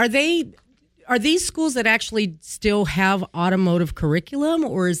 Are these schools that actually still have automotive curriculum,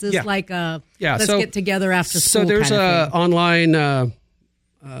 or is this like a let's get together after school? So there's kind of an online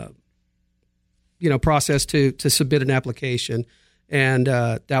process to submit an application. And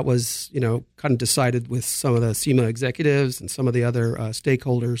that was, kind of decided with some of the SEMA executives and some of the other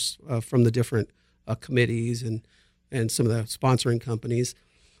stakeholders from the different committees and some of the sponsoring companies.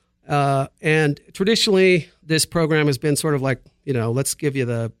 And traditionally, this program has been sort of like, let's give you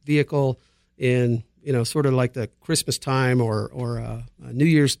the vehicle in, sort of like the Christmas time or New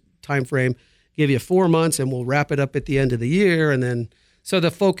Year's time frame, give you 4 months and we'll wrap it up at the end of the year. And then, so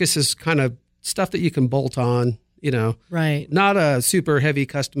the focus is kind of stuff that you can bolt on. Right. Not a super heavy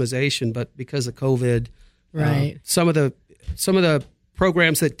customization, but because of COVID, right. Some of the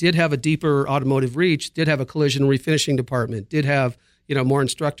programs that did have a deeper automotive reach did have a collision refinishing department, did have, more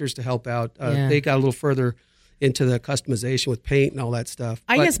instructors to help out. They got a little further into the customization with paint and all that stuff.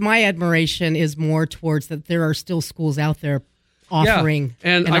 I guess my admiration is more towards that there are still schools out there offering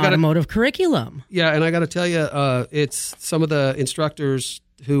an automotive curriculum. Yeah, and I got to tell you, it's some of the instructors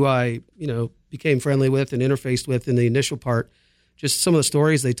who I, became friendly with and interfaced with in the initial part, just some of the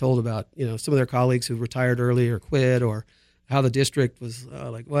stories they told about, some of their colleagues who retired early or quit, or how the district was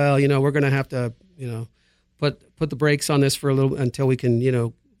like, well, we're going to have to, put the brakes on this for a little until we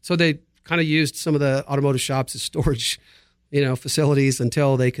can, so they kind of used some of the automotive shops as storage, facilities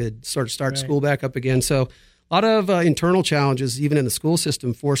until they could start school back up again. So a lot of internal challenges, even in the school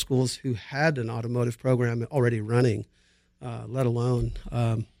system, for schools who had an automotive program already running, let alone,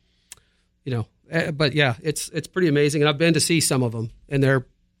 but yeah, it's pretty amazing. And I've been to see some of them, and they're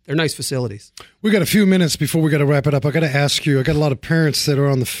nice facilities. We got a few minutes before we got to wrap it up. I got to ask you, I got a lot of parents that are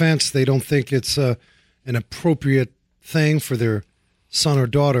on the fence. They don't think it's an appropriate thing for their son or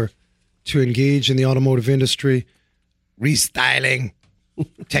daughter to engage in the automotive industry. Restyling,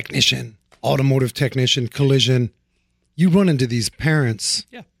 technician, automotive technician, collision. You run into these parents.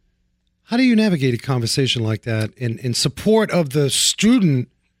 Yeah. How do you navigate a conversation like that in support of the student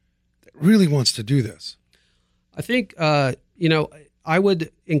that really wants to do this? I think, I would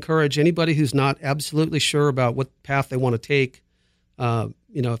encourage anybody who's not absolutely sure about what path they want to take,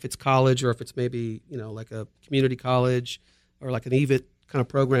 if it's college or if it's maybe, like a community college or like an EVIT kind of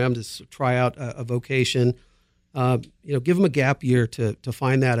program to try out a vocation, give them a gap year to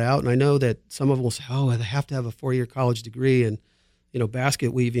find that out. And I know that some of them will say, oh, they have to have a 4-year college degree and,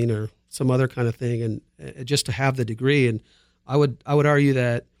 basket weaving or some other kind of thing, and just to have the degree. And I would argue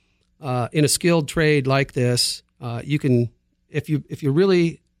that in a skilled trade like this, you can, if you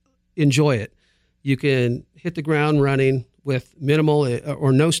really enjoy it, you can hit the ground running with minimal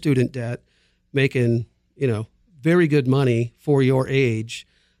or no student debt, making very good money for your age,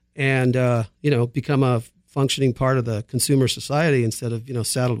 and become a functioning part of the consumer society instead of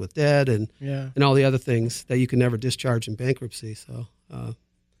saddled with debt and all the other things that you can never discharge in bankruptcy.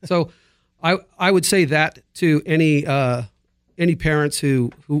 So I would say that to any parents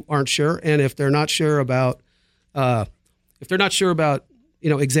who aren't sure, and if they're not sure about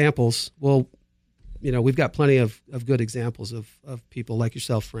examples, well, we've got plenty of good examples of people like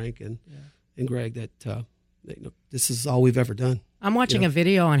yourself, Frank, and Greg, that this is all we've ever done. I'm watching a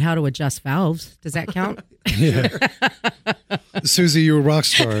video on how to adjust valves. Does that count? Yeah. Susie, you're a rock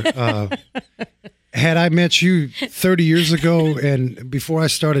star. Had I met you 30 years ago and before I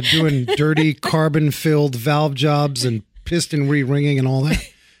started doing dirty carbon-filled valve jobs and piston re-ringing and all that,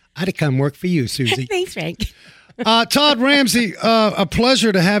 I'd have come work for you, Susie. Thanks, Frank. Todd Ramsey, a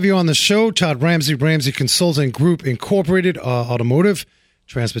pleasure to have you on the show. Todd Ramsey, Ramsey Consulting Group Incorporated, automotive,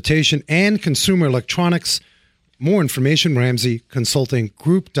 transportation, and consumer electronics. More information,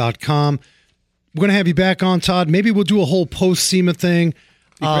 RamseyConsultingGroup.com. We're going to have you back on, Todd. Maybe we'll do a whole post-SEMA thing.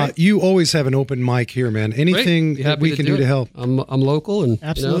 You always have an open mic here, man. Anything that we can do to help. I'm local, and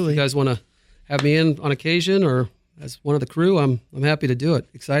absolutely. If you guys want to have me in on occasion or as one of the crew, I'm happy to do it.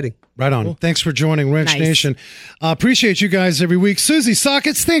 Exciting. Right on. Cool. Thanks for joining Wrench Nation. Appreciate you guys every week. Susie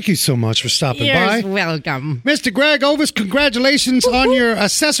Sockets, thank you so much for stopping by. You're welcome. Mr. Greg Ovis, congratulations on your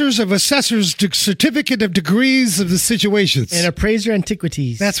Assessors Certificate of Degrees of the Situations. And Appraiser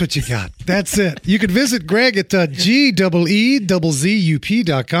Antiquities. That's what you got. That's it. You can visit Greg at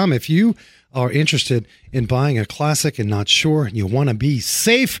GEEZUP.com if you are interested in buying a classic and not sure and you want to be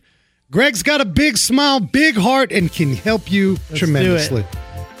safe. Greg's got a big smile, big heart, and can help you tremendously.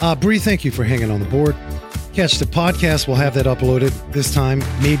 Bree, thank you for hanging on the board. Catch the podcast. We'll have that uploaded this time,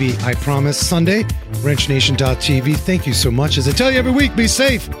 maybe, I promise, Sunday, WrenchNation.tv. Thank you so much. As I tell you every week, be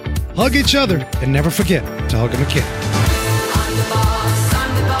safe, hug each other, and never forget to hug a kid.